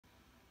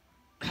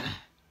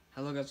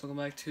Hello guys, welcome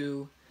back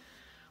to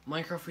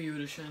Minecraft Wii U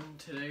Edition.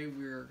 Today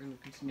we're going to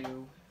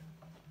continue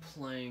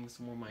playing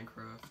some more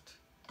Minecraft.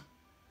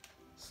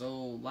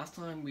 So last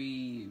time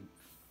we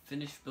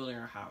finished building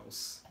our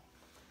house.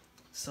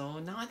 So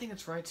now I think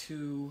it's right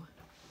to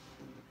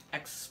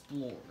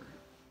explore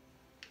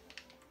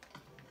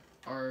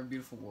our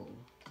beautiful world.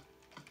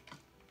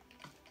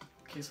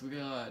 Okay, so we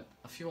got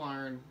a few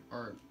iron.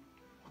 Our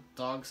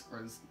dog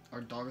is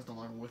no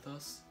longer with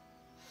us.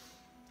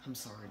 I'm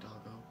sorry,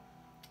 doggo.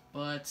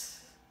 But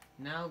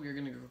now we're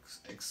gonna go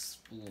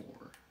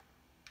explore.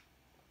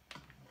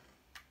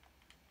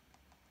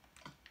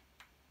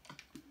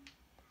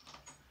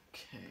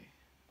 Okay.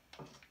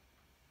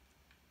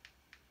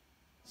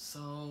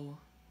 So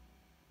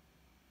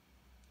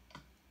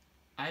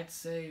I'd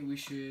say we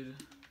should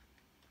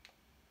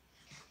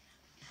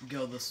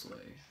go this way.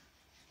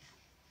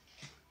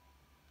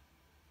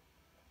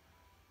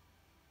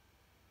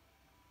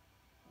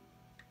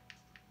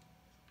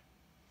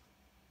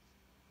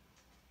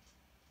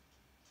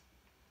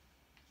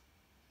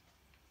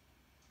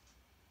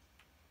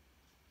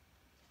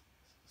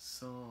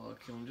 So,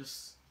 okay, I'm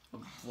just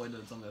avoid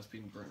the zombie that's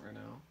being burnt right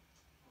now.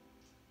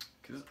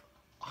 Cause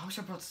I wish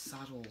I brought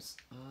saddles.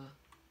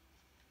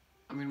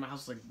 I mean my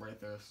house is like right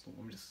there, so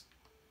let me just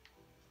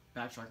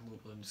backtrack a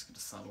little bit and just get a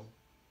saddle.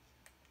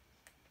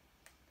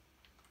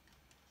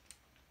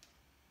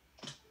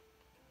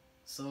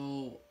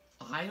 So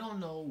I don't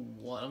know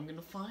what I'm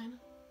gonna find.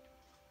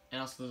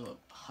 And also there's a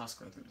husk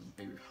right there, there's a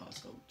baby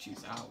husk. Oh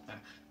jeez, ow.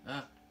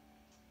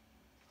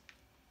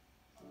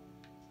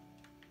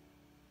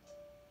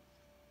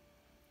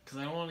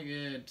 Because I don't want to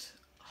get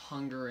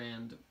hunger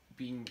and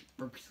being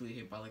repeatedly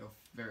hit by like a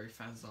very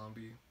fast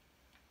zombie.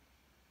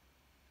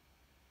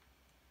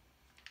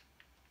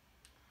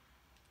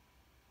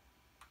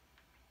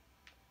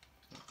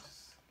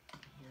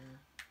 Here.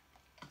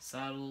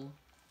 Saddle.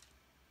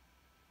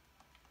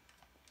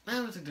 I'm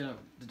gonna take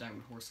the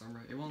diamond horse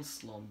armor. It won't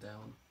slow him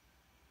down.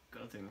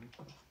 Good thing.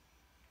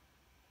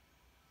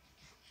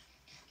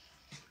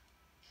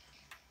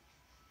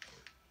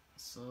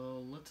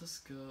 So let us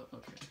go.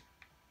 Okay.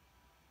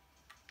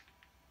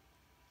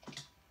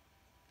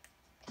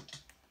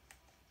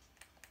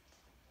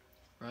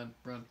 Run,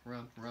 run,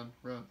 run, run,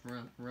 run,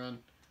 run, run.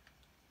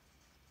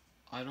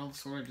 I don't have a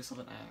sword, I just have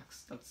an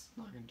axe. That's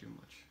not gonna do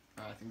much.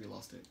 Alright, I think we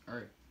lost it.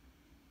 Alright.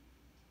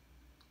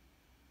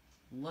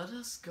 Let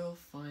us go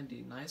find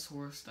a nice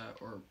horse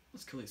or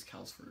let's kill these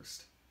cows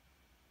first.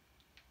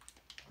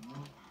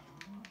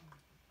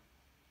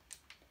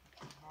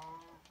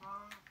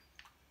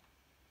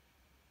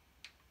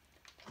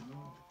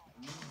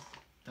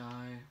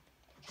 Die.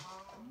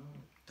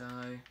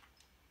 Die.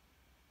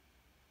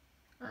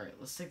 Alright,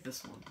 let's take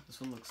this one. This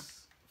one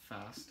looks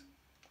fast.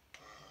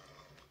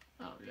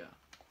 Oh, yeah.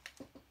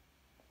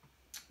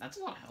 That's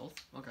a lot of health.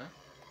 Okay.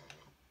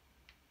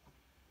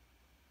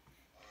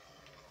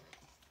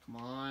 Come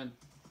on.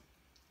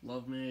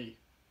 Love me.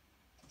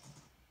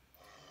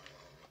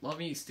 Love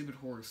me, you stupid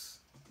horse.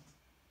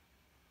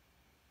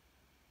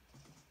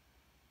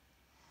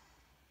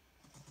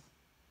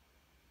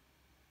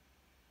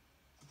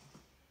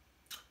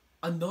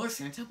 Another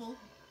sand temple?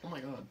 Oh my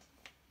god.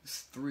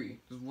 There's 3.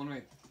 There's one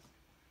right...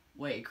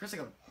 Wait, it creates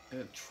like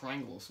a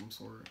triangle of some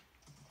sort.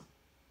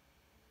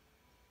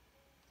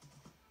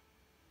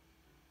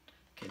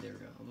 Okay, there we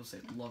go. I was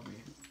gonna say, love me.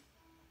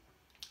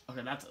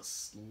 Okay, that's a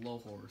slow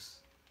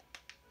horse.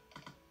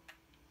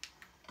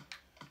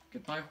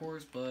 Goodbye,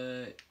 horse,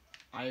 but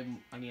I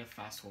need a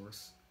fast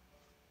horse.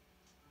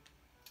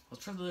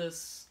 Let's try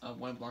this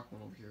white block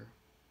one over here.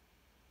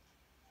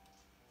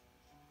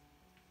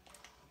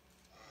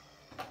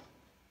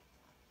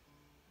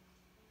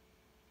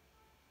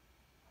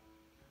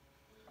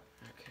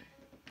 Okay.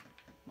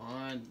 Come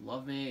on,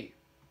 love me.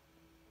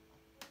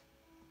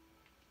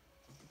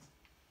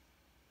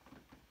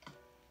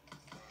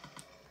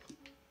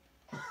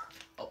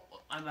 Oh,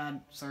 I'm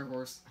bad. Sorry,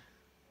 horse.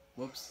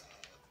 Whoops.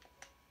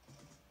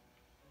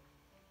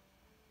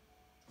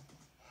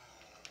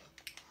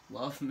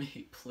 Love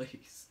me,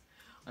 please.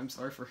 I'm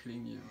sorry for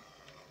hitting you.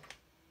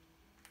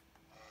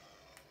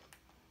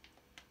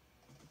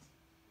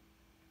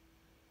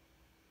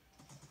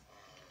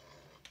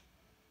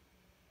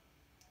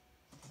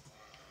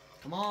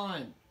 Come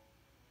on!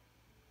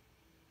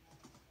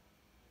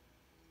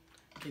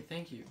 Okay,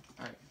 thank you.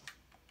 Alright.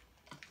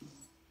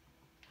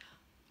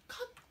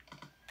 God,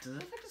 does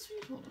that affect the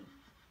speed? Hold on.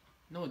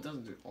 No, it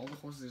doesn't, dude. All the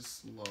horses are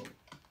slow.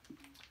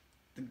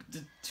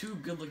 The 2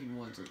 good-looking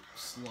ones are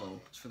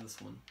slow. It's for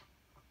this one.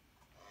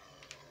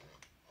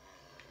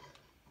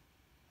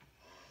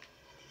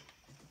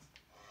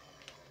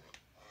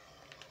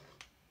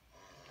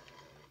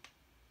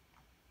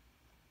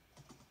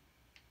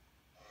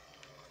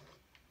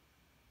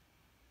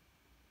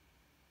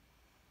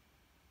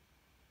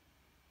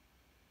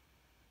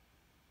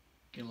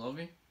 Can you love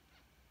me?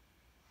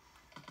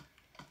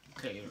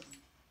 Okay.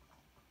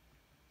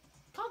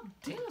 God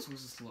damn, this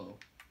horse is slow.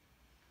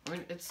 I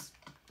mean, it's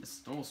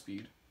normal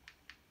speed.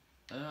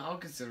 I'll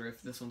consider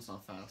if this one's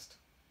not fast.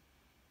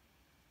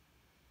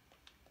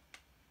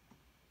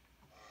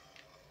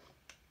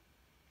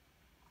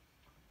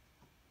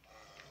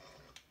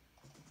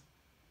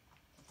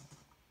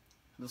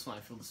 This one,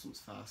 I feel this one's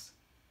fast.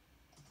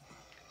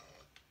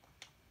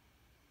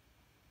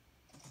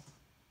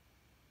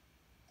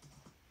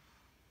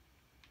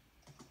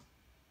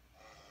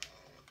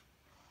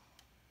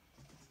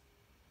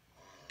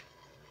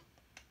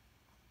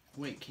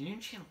 Wait, can you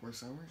enchant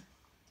horse armor?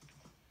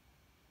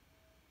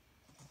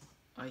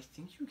 I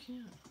think you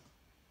can.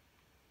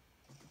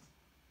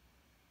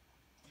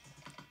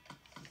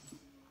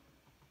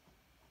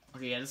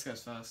 Okay, yeah, this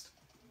guy's fast.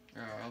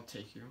 Alright, I'll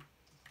take you.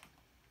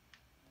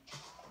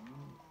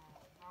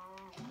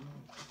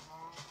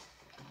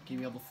 Give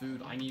me all the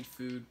food. I need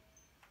food.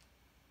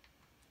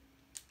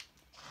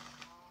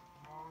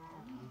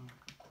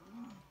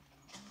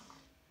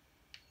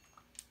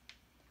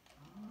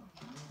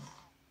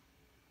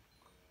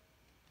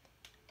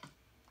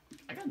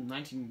 I got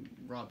 19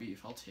 raw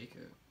beef. I'll take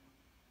it.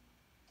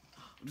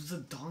 There's a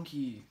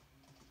donkey.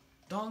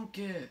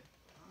 Donkey!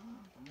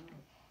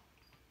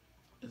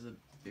 Is it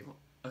big one?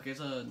 Okay,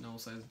 it's a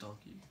normal-sized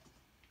donkey.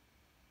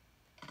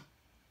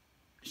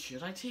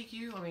 Should I take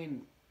you? I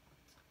mean,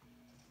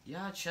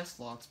 yeah, chest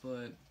locks,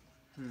 but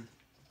you're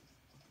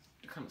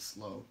kind of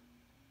slow.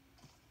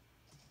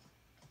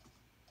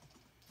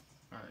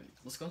 All right,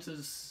 let's go into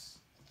this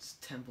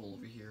temple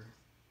over here.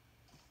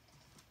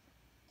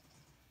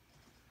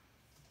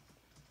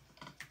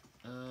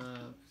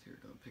 Here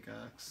we go,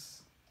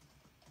 pickaxe.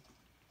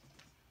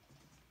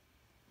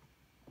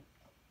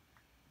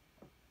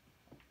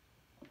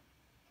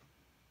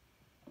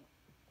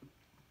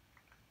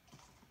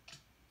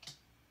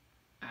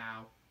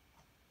 Ow.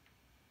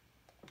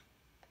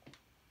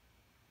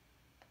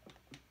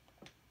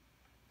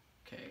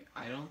 Okay,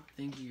 I don't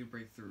think you could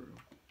break through.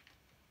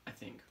 I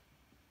think.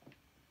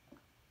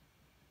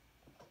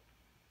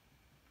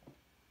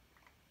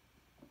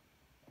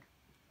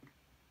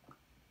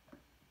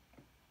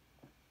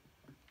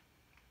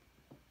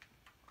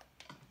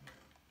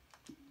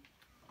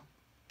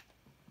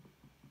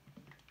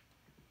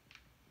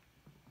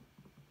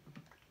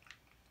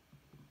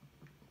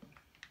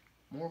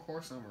 More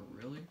horse armor,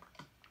 really?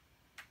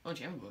 Oh,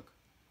 jam book.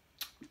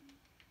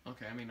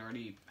 Okay, I mean,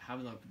 already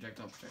having the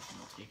projectile protection,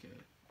 I'll take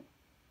it.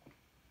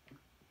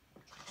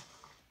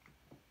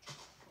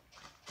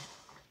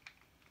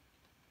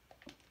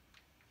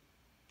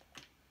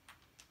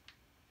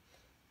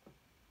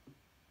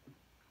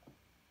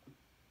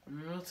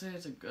 I would say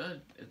it's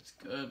good,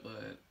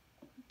 but I'd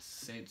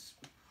say it's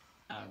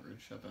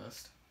average at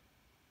best.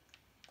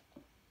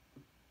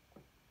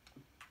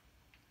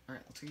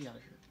 Alright, let's get out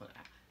of here. But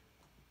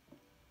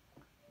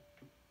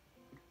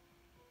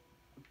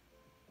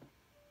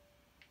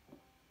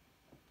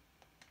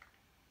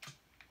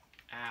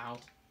ow.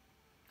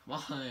 Come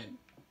on.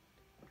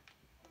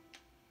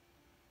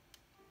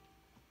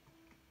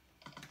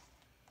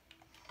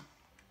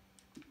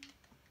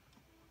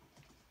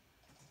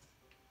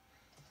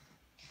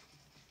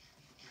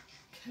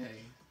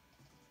 Okay.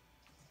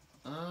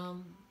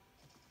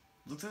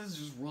 Looks like this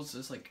just world's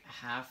just like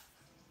half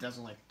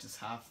doesn't like just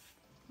half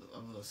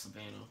of the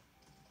savannah.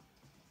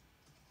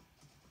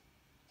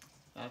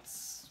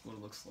 That's what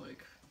it looks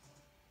like.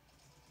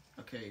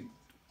 Okay,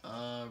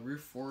 rear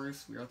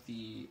forest, we're at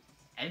the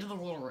end of the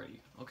world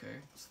already. Okay,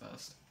 that's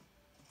fast.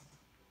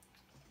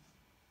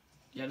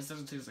 Yeah, this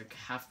doesn't take like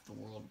half the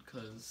world,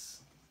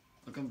 because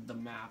look at the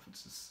map,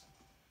 it's just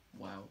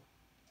wow.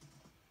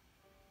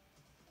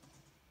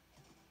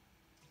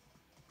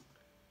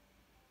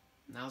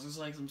 Now there's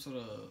like some sort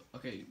of,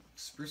 okay,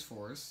 spruce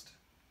forest.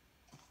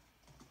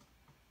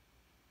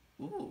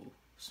 Ooh,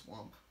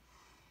 swamp.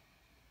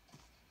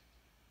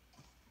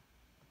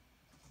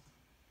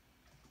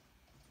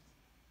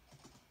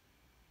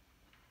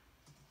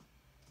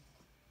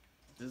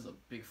 This is a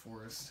big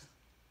forest.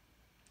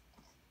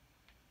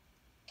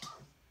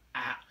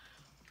 Ah,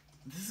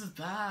 this is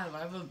bad. I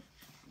have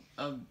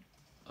a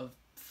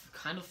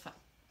kind of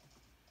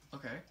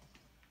okay,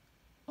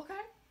 okay,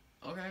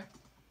 okay.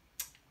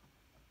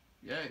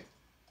 Yay.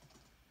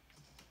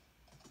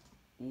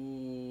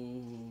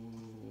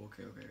 Ooh,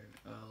 okay, okay.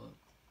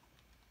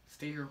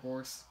 Stay here,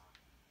 horse.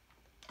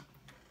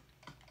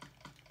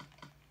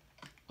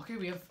 Okay,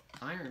 we have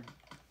iron.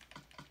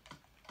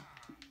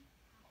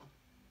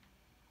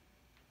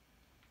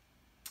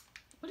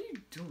 What are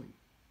you doing?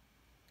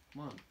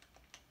 Come on.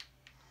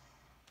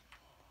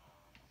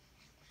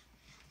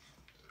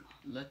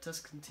 Let us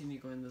continue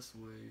going this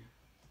way.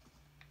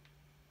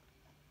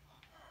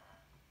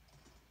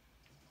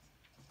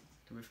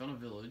 Okay, we found a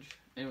village.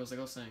 Anyways, like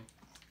I was saying,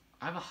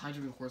 I have a high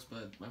jumping horse,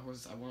 but my horse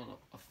is, I want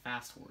a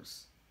fast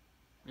horse.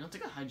 I mean, I'll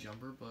take a high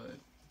jumper, but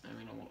I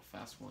mean, I want a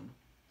fast one.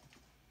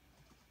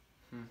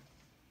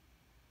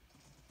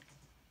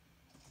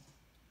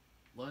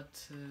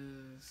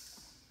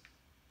 Lettuce.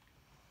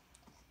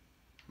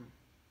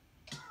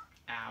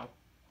 Ow.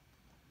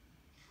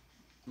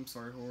 I'm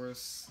sorry,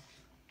 horse.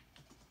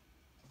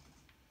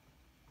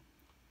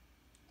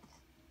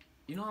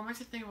 You know, I'm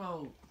actually thinking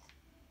about...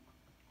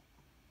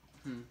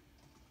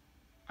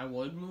 I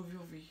would move you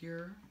over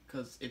here,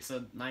 because it's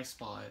a nice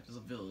spot. There's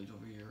a village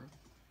over here.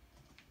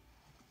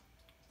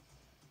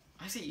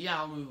 I say, yeah,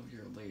 I'll move over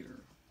here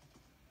later.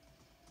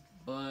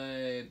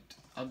 but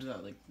I'll do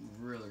that like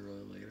really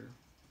later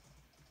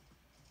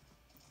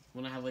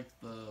when I have like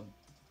the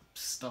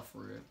stuff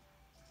for it.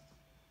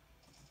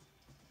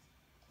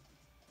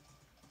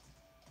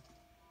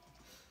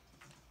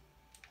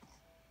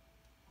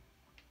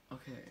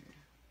 Okay.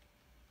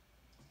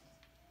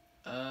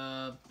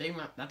 Big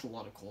map. That's a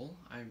lot of coal.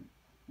 I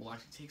will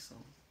actually take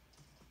some.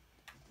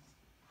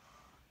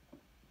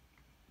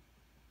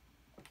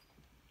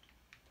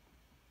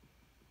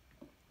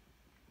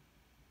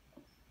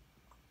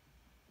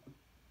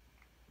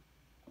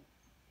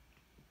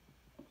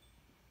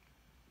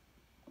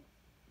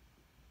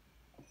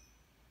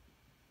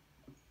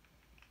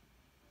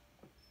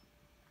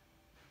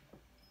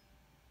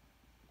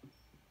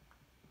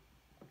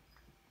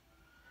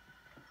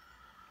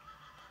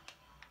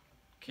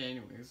 Okay,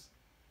 anyways.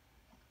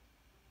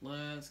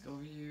 Let's go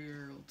over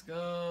here. Let's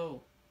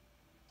go.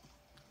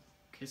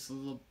 Okay,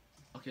 so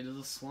there's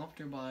a swamp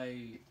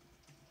nearby.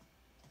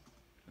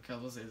 Okay, I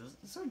was gonna say,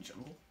 is there a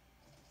jungle?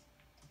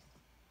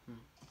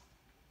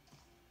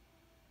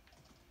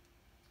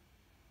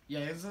 Yeah,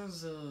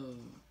 there's a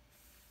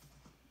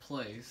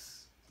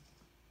place.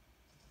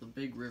 The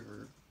big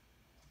river.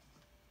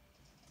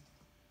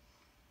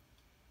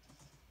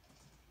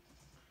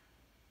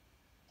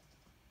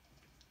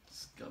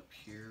 Let's go up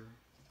here.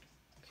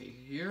 Okay,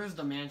 here's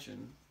the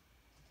mansion.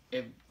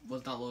 It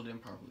was not loaded in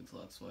properly, so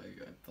that's why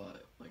I thought,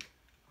 like,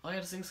 oh yeah,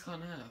 this thing's cut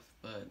in half.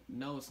 But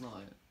no, it's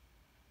not.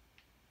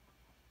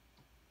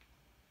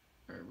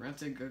 Alright, we're gonna have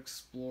to go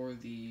explore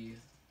the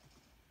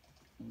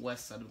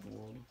west side of the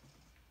world.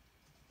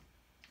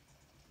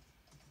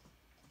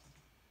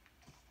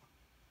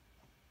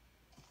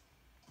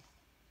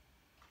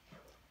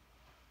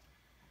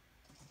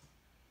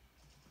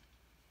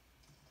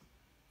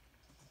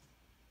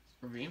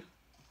 Ravine?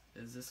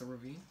 Is this a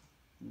ravine?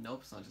 Nope,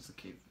 it's not just a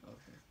cave.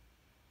 Okay.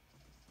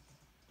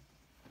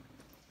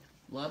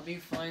 Let me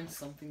find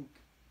something.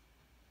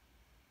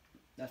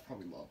 That's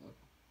probably lava.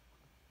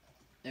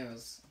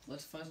 Anyways,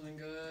 let's find something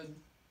good.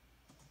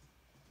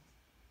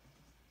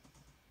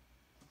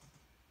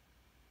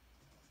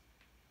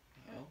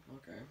 Oh,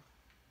 okay.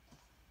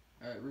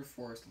 Alright, roof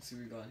forest. Let's see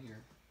what we got in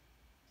here.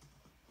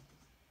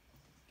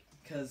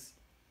 Because,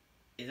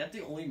 is that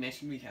the only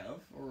mansion we have?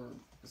 Or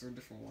is there a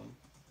different one?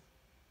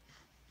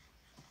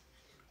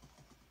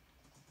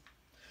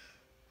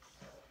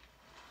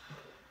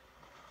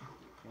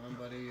 Come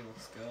on, buddy,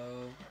 let's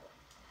go.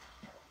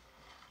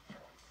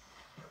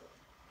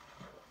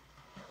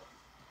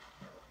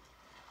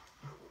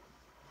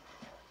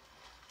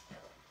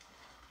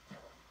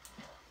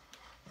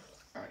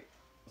 Alright,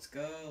 let's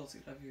go. Let's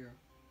get up here.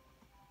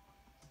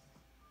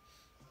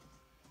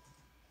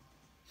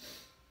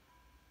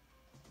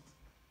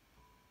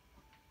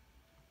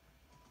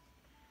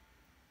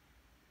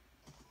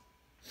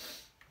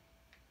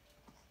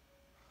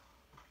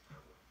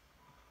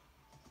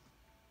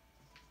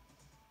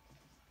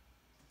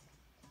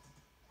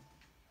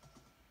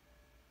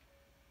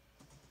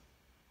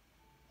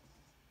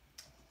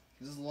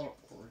 There's a lot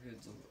of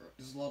orchids.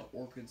 There's a lot of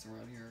orchids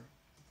around here.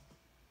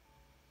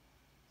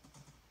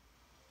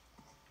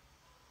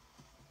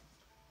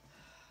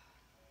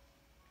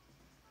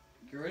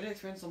 You're ready to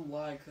experience some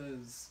lag,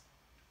 because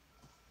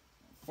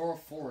for a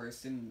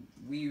forest in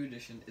Wii U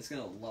edition, it's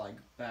gonna lag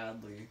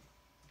badly.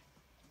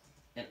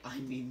 And I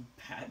mean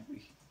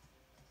badly.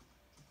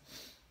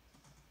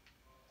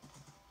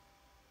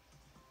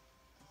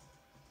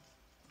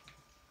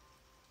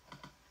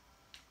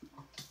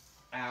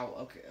 Ow,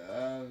 okay,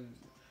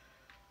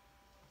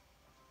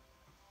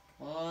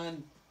 come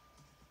on.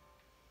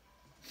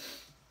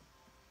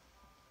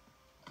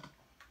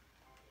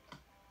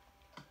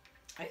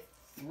 I have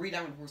 3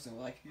 diamond horses,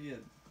 I could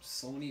get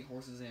so many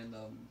horses and,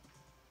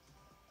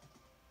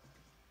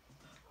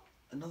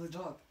 another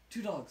dog.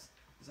 2 dogs.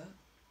 Is that?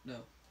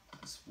 No.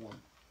 It's 1.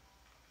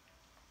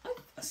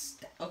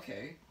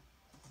 Okay.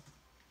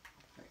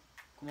 Alright.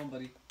 Come on,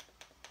 buddy.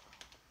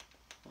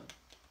 Come on.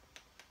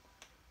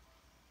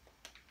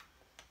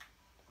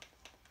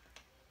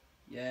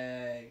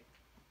 Yay.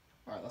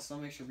 Alright, let's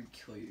not make sure we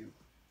kill you.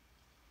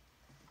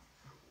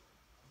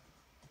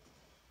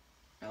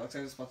 Alright, looks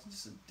like this spot's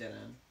just a dead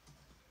end.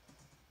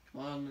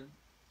 Come on.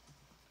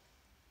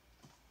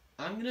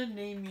 I'm gonna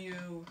name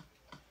you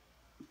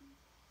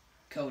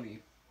Coney.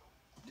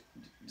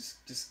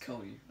 Just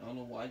Coney. I don't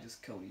know why,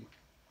 just Coney.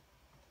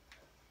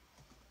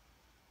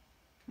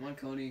 Come on,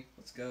 Coney.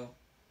 Let's go.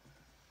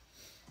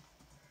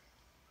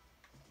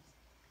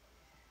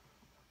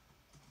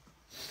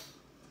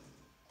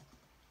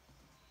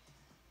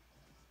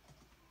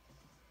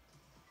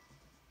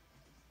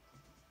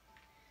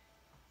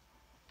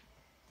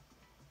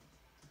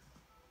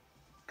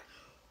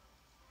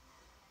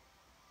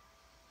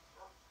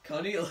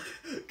 Coney?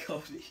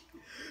 Coney.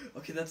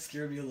 Okay, that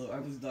scared me a little. I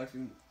was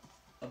docking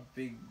a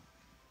big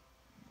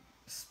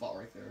spot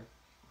right there.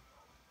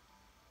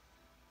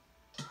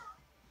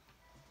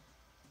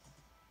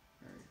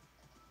 Alright.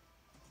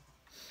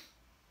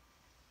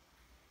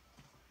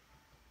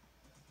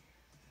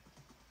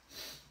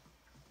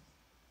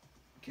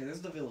 Okay,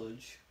 there's the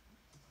village.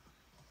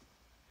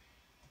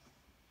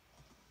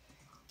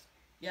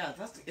 Yeah,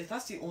 if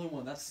that's the only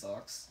one, that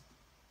sucks.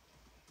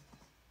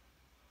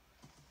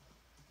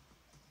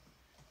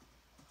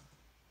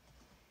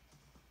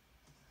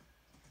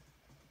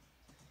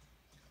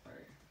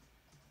 Alright.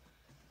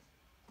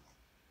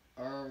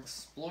 Our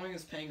exploring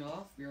is paying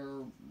off.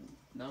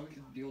 Now we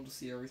can be able to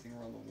see everything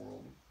around the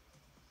world.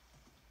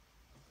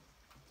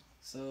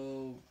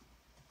 So,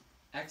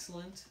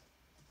 excellent.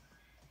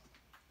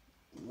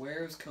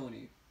 Where's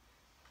Coney?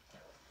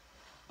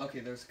 Okay,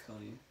 there's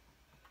Coney.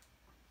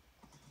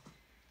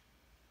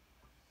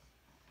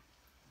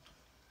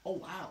 Oh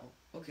wow.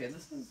 Okay,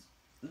 this is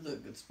a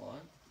good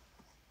spot.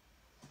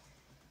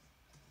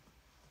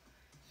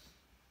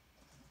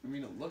 I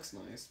mean, it looks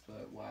nice,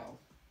 but wow.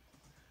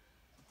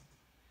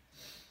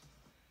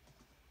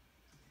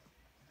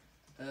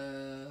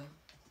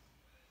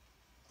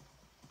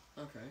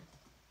 Okay.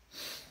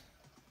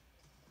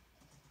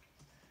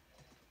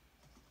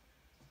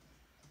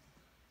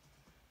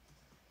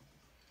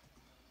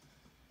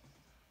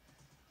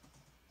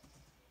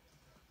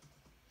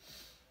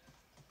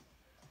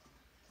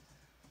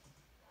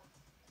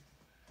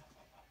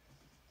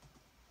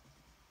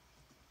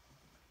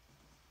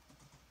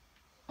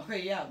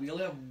 Okay, yeah, we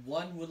only have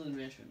one woodland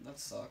mansion. That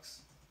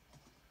sucks.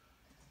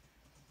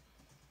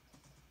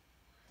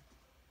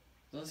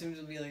 Doesn't seem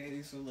to be like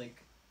any sort of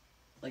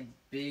like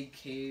big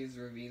caves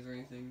or ravines or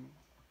anything.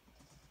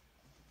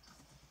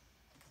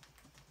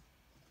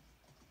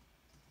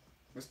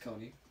 Where's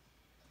Coney?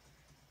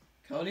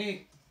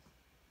 Coney!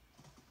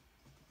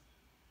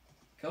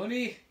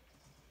 Coney!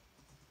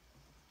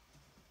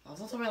 I was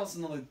talking about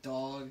another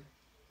dog.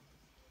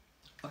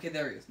 Okay,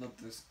 there he is. No,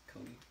 there's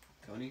Coney.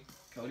 Coney?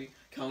 Coney?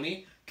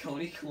 Coney?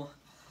 Coney? Come on.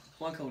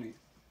 Come on, Coney.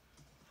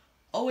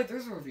 Oh, wait,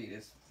 there's a ravine.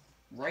 It's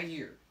right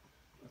here.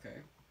 Okay.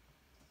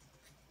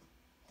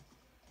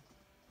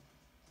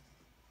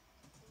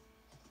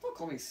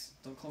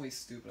 Don't call me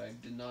stupid. I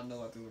did not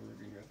know that there was a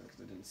ravine right there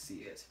because I didn't see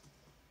it.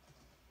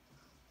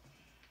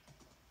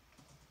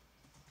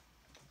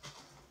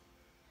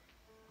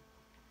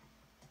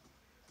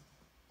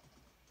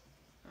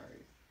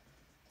 Alright.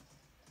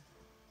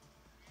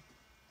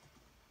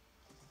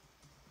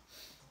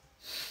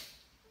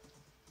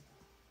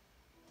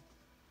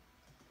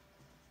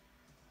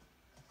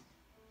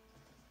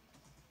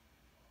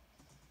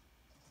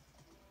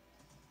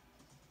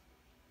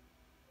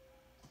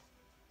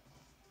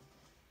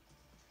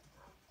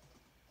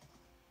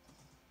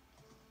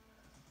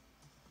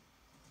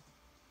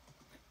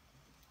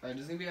 Alright,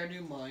 this is gonna be our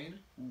new mine.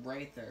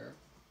 Right there.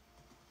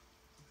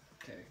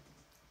 Okay.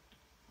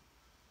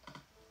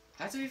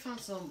 After we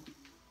found some...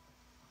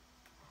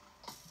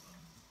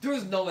 There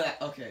was no way that...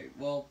 Okay,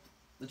 well,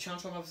 the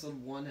challenge from episode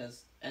 1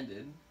 has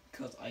ended.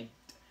 Because I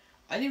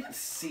didn't even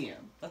see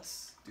him.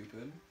 That's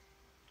stupid.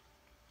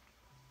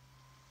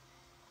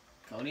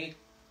 Coney?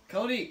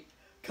 Coney!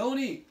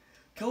 Coney!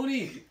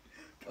 Coney!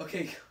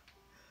 Okay.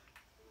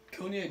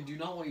 Coney, I do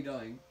not want you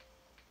dying.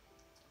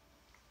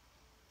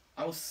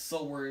 I was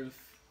so worried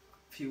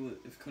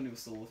if Coney was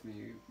still with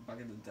me back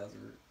in the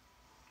desert.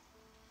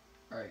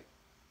 Alright.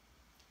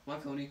 Come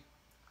on, Coney.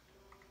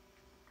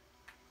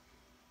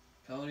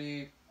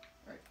 Coney.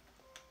 Alright.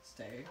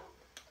 Stay.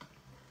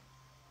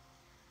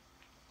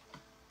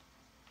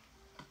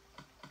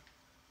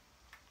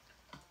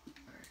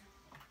 Alright.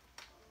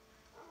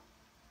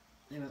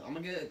 Anyways, I'm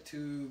gonna get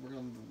to work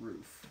on the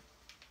roof.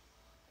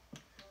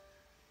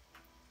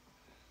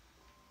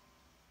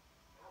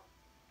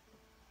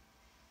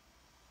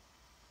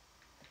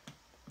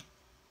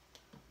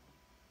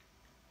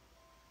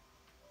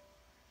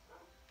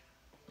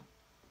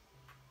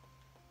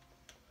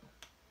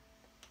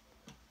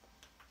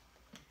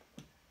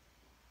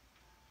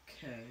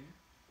 Okay.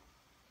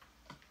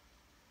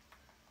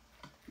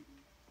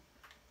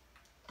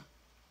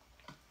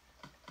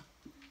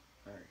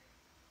 Alright.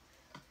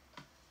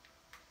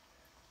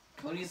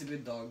 Coney's a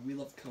good dog. We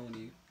love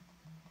Coney.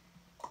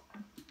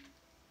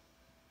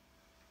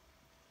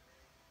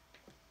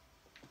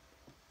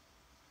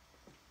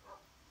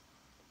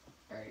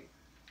 Alright.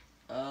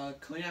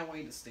 Coney, I want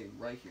you to stay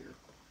right here.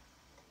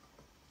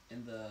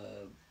 In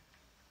the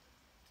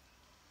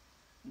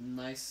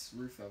nice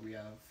roof that we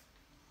have.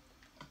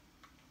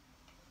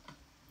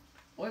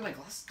 Oh, wait, my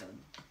glass is done.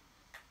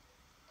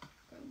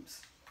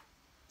 Just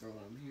throw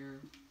them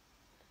here.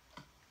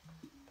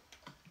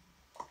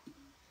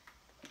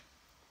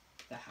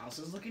 The house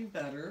is looking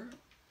better.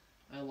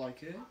 I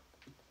like it.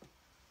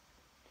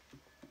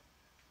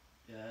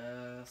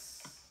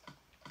 Yes.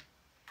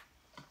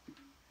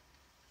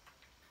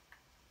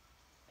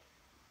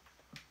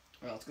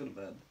 Alright, let's go to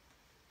bed.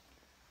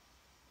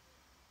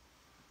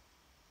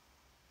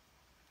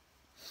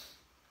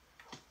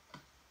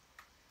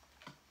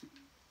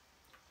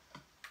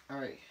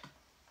 Alright.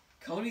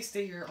 Coney,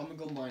 stay here. I'm gonna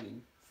go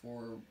mining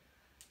for...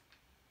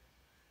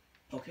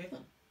 Okay,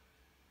 then.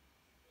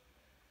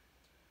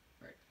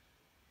 Right.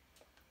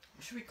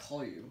 What should we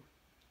call you?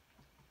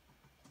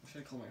 What should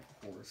I call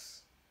my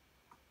horse?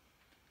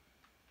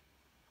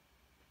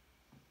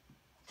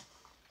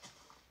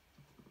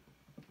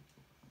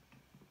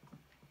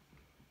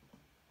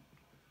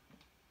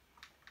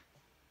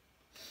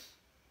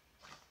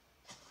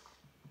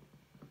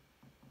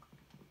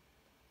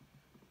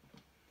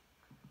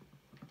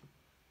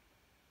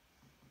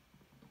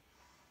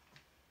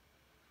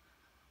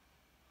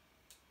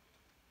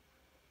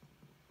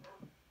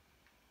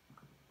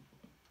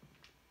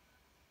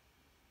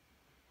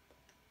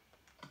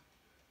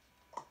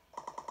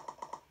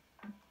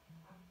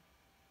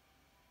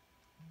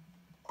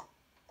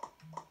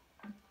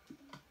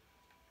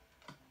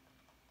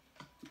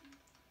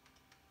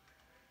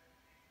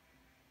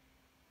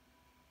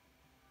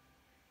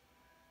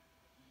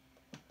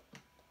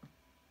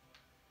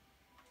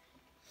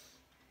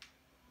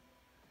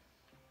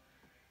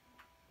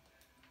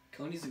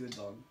 Coney's a good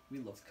dog. We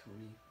love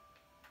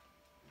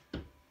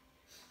Coney.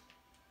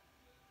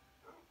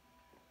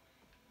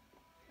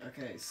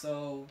 Okay,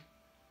 so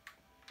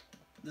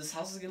this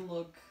house is gonna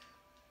look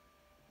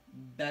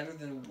better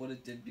than what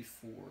it did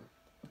before.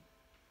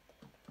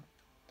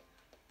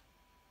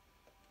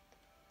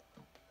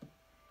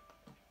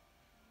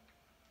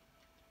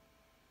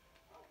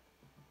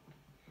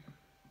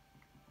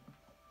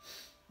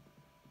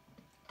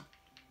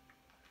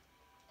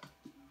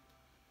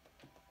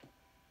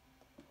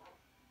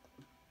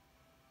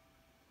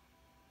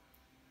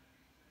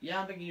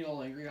 Yeah, I'm making you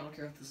all angry. I don't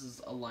care if this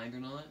is aligned or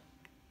not.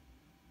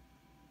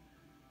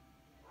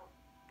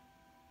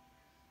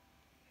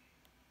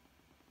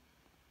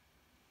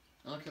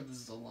 I don't care if this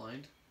is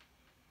aligned.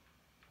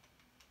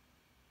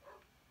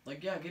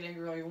 Like, yeah, get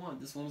angry all you want.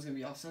 This one's gonna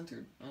be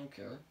off-centered. I don't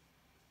care.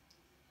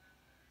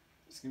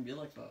 It's gonna be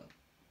like that.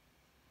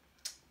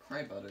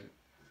 Cry about it.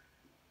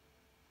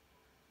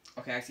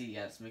 Okay, actually,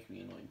 yeah, it's making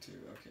me annoying too.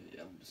 Okay,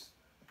 yeah, I'm just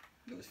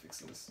really fix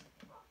this.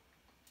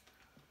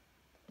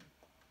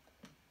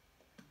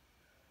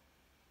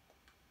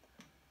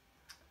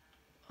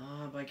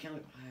 But I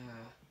can't.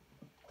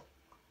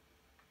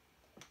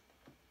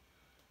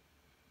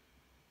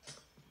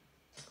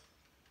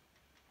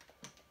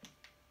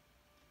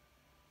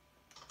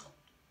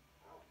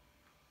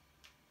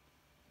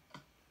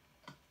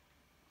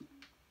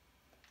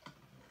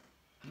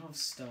 I don't have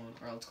stone.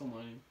 Alright, let's go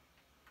mining.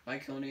 Bye,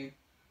 Coney.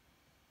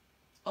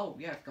 Oh,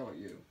 yeah, I forgot about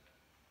you.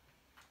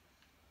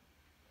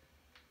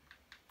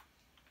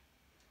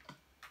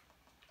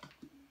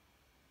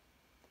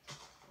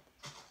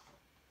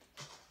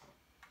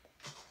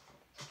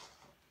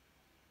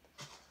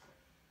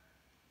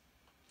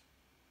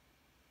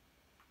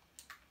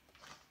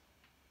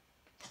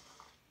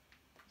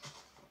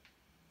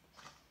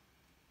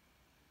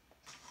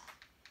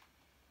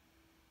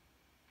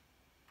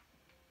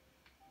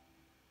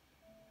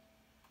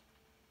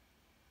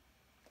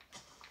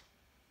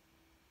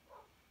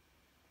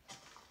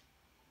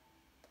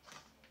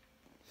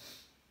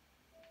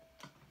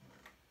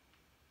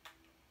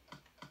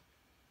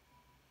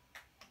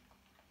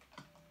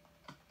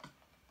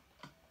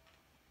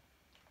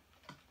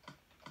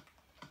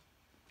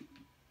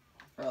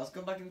 Alright, let's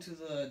go back into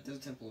the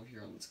temple over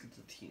here and let's get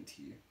the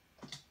TNT.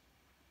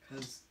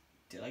 Because,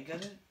 did I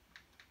get it?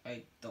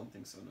 I don't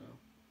think so, no.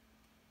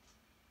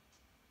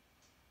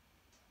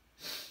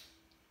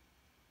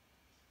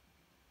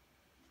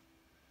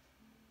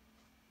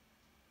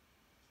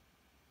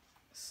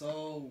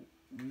 So,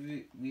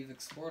 we've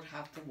explored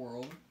half the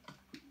world.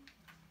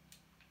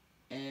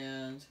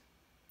 And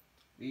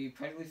we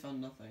practically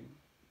found nothing.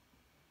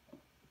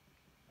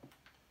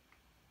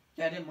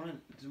 Yeah, I didn't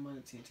mind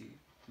the TNT.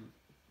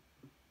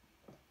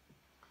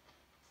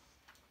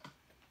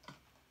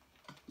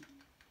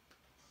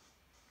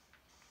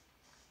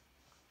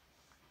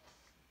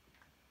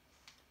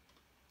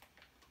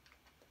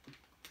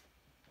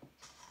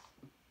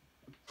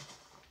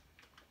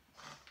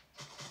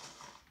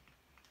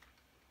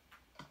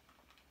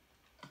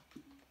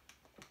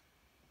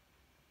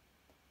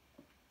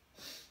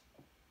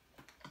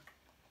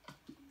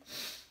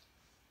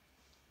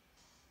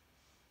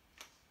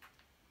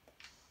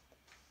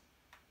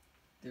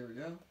 There we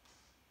go.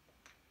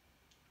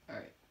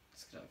 Alright,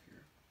 let's get out of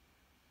here.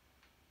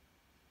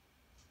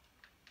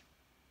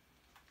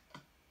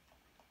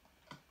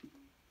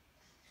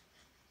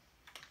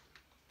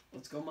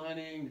 Let's go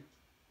mining!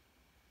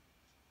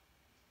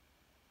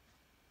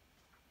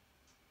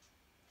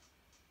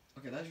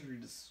 Okay, that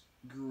just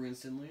grew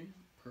instantly.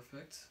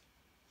 Perfect.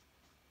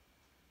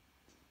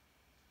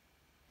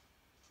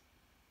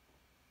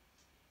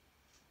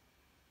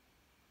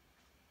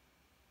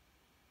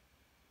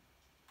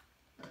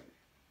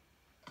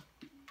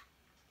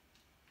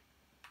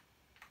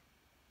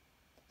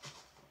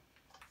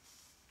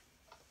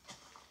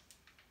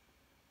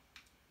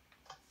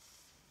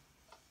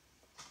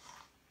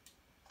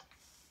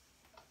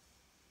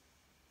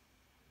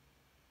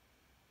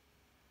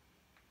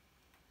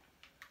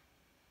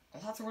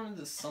 I'll have to run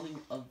into something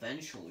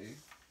eventually.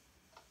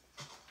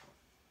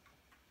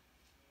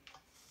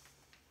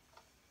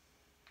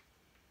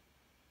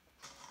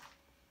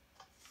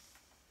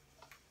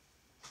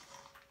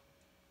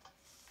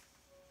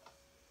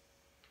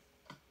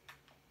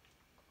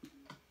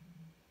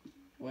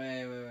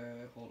 Wait,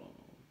 hold on.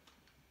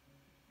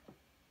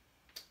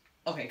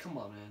 Okay, come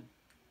on, man.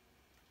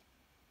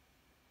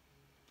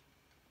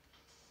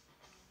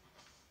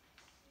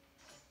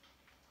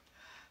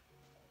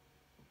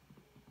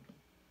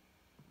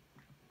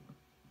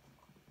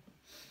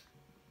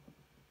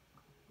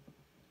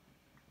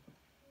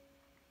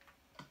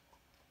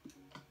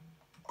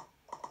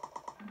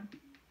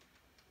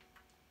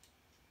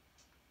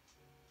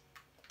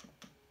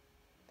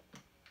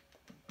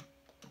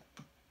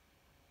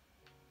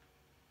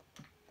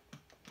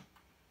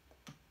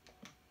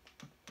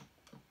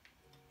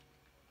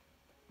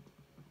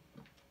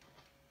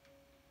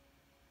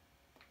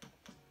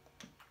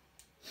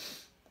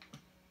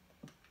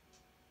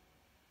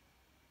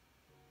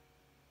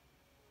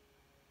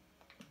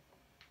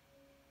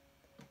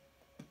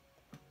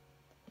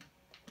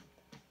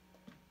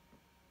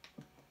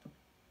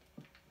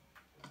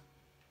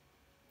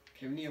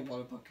 Okay, we need a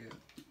water bucket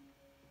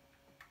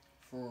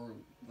for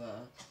the.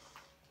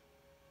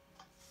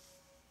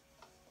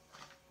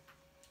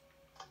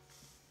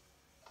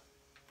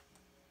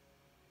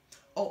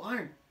 Oh,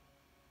 iron!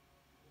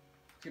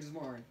 Okay, there's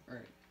more iron.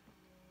 Alright.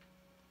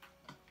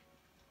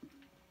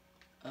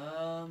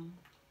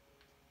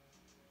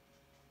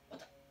 What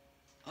the?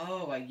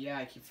 Oh, yeah,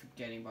 I keep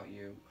forgetting about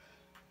you.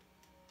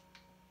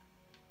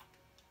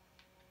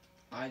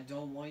 I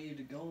don't want you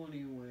to go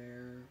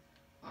anywhere.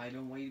 I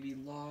don't want you to be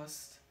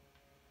lost.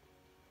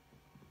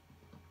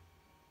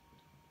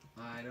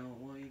 I don't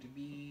want you to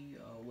be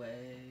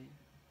away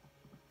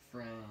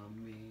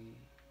from me.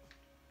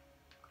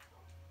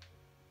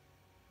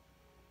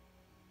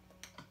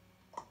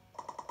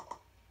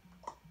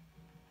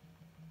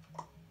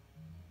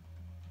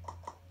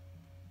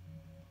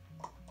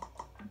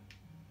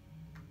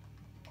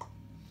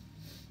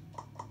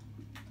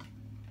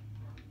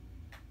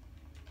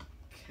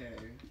 Okay.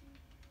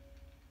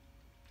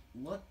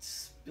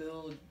 Let's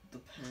build the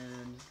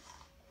pen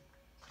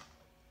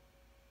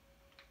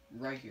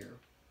right here.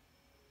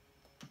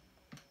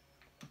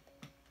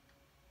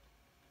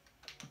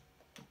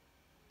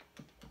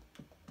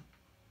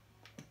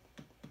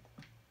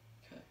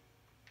 Okay.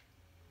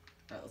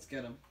 Alright, let's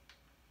get him.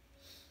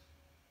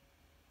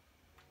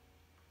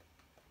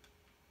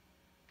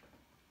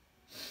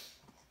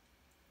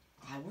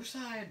 I wish I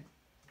had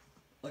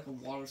like a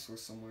water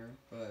source somewhere,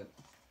 but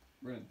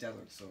we're in a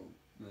desert, so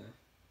meh.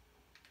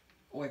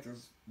 Oh wait,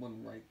 there's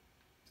one right.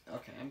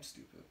 Okay, I'm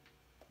stupid.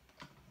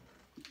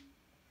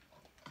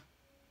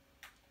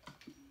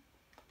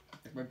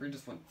 Like my brain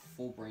just went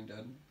full brain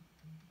dead.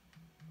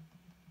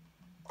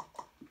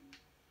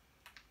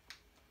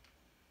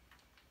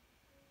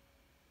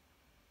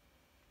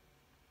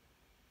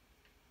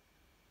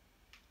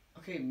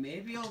 Okay,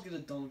 maybe I'll get a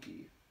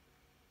donkey.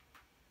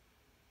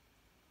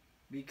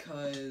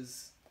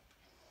 Because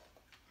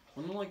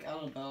when I'm like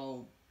out and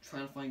about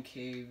trying to find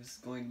caves,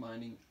 going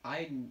mining,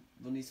 I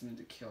will need something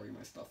to carry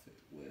my stuff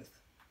with.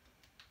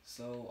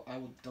 So I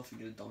will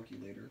definitely get a donkey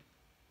later.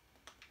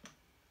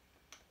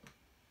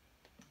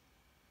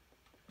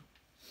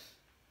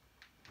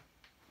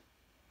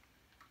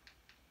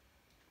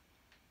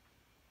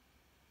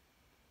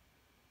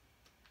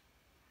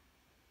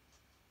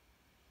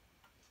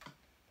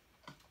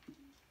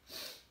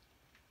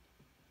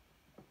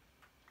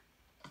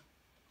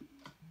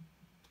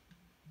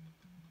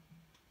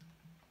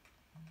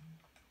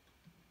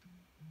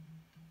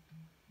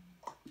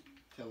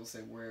 Okay, we'll say,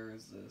 where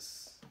is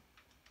this?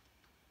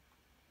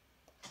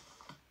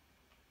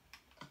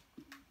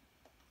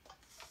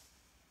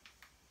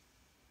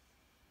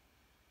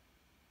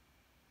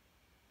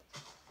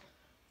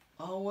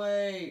 Oh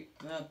wait!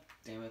 Ah,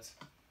 damn it.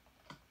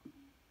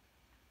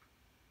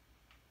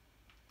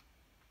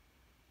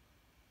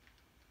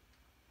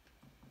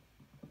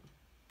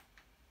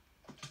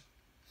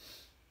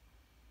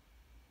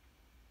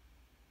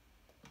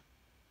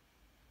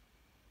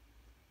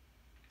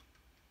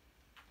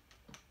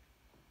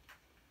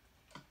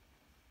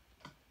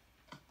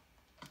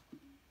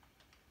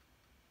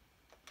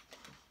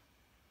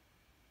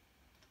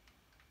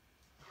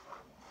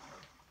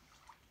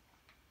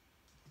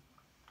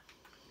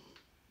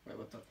 Wait,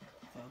 what the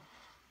fuck?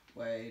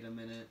 Wait a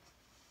minute.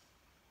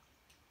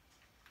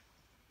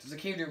 There's a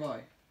cave nearby.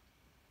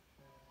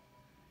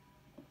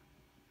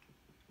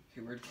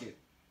 Okay, where'd the cave?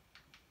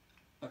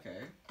 Okay.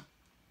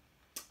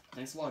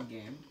 Thanks a lot,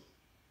 game.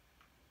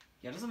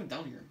 Yeah, there's something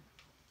down here.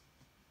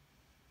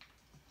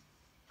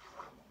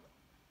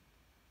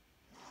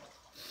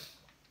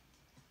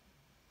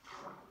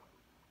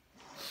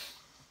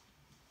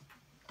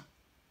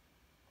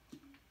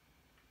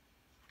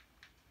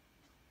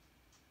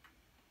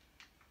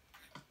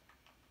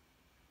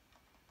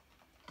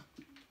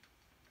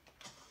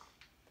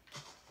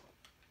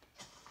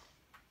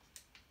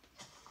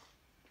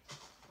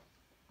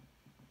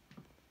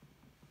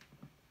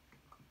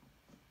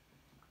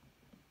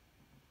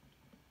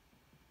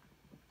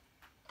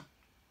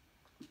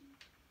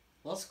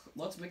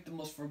 Let's make the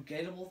most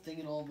forgettable thing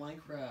in all of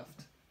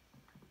Minecraft.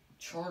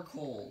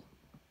 Charcoal.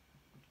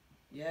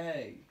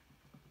 Yay.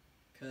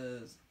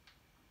 Cause,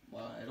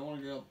 well, I don't want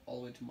to go up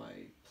all the way to my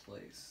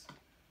place.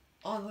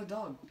 Oh, the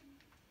dog.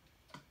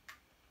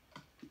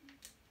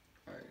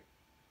 Alright.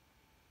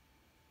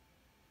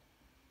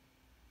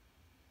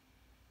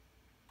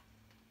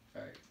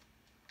 Alright.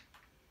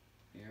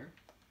 Here.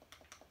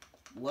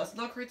 Let's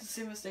not create the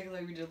same mistake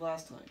like we did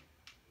last time.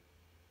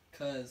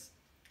 Cause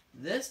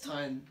this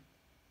time,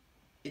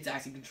 it's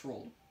actually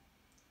controlled.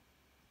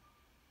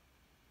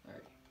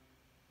 Alright.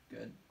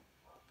 Good.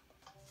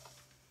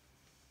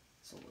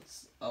 So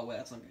let's... Oh wait,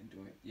 that's not gonna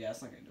do it. Yeah,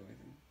 that's not gonna do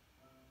anything.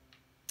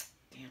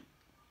 Damn.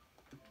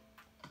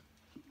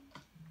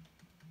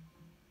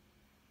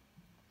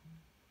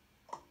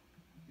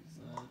 Use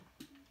that.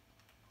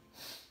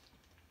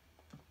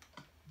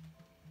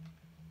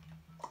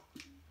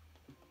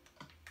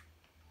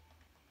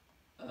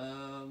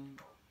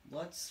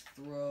 Let's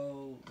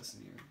throw this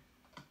in here.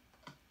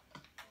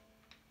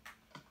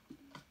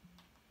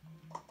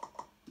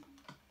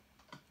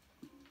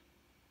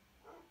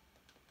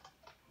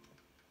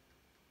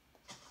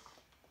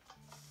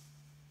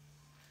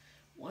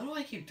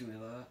 I keep doing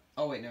that?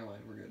 Oh wait, never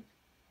mind, we're good.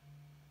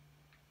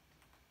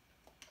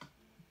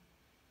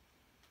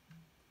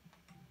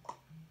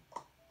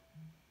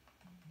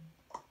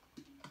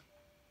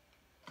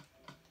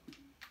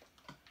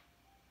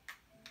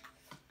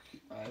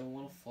 I don't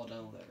want to fall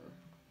down there.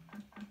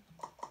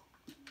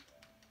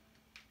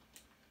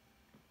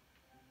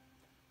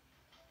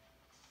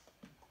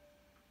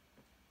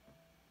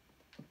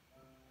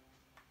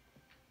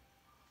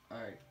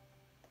 Alright.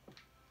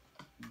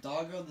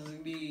 Doggo, this is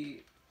gonna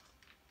be...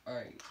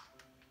 Alright.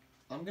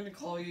 I'm gonna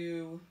call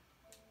you...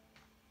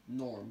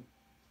 Norm.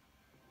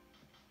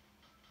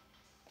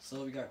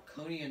 So we got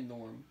Coney and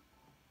Norm.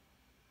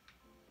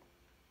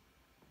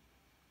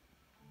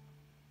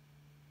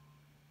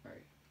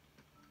 Alright.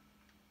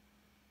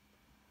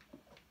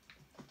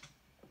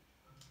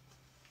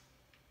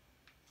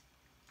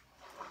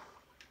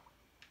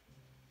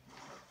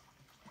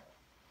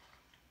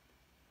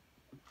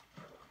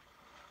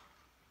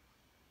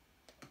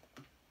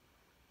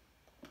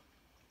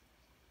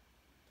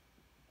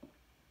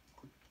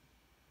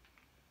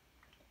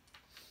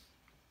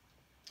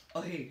 Oh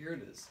hey, here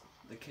it is.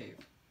 The cave.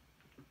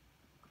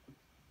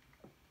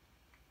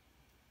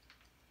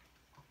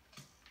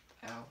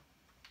 Ow.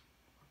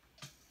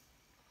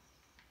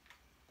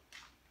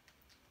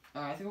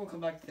 Alright, I think we'll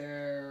come back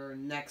there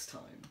next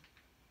time.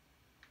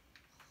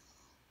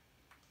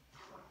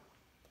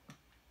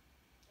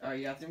 Alright,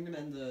 yeah, I think I'm gonna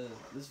end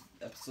this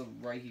episode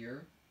right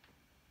here.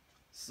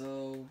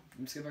 So,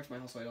 I'm just gonna get back to my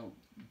house so I don't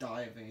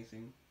die of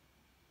anything.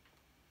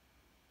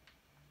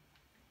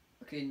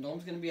 Okay,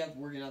 Norm's gonna be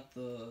working at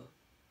the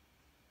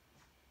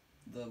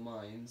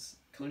mines.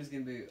 Coney's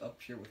gonna be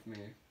up here with me.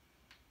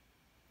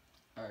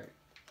 Alright.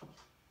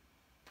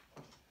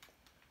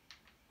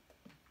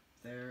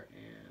 There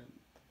and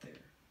there.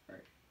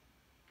 Alright.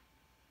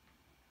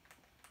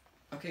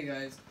 Okay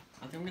guys,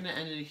 I think I'm gonna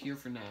end it here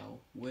for now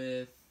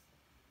with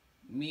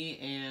me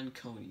and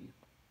Coney.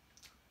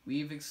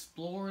 We've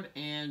explored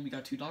and we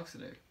got 2 dogs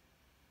today.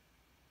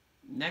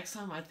 Next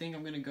time I think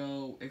I'm gonna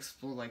go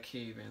explore that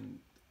cave and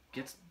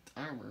get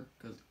armor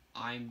because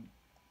I'm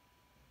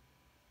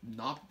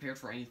not prepared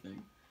for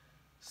anything.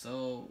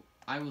 So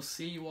I will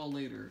see you all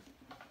later.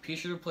 P.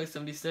 Shooter Play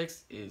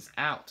 76 is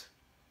out.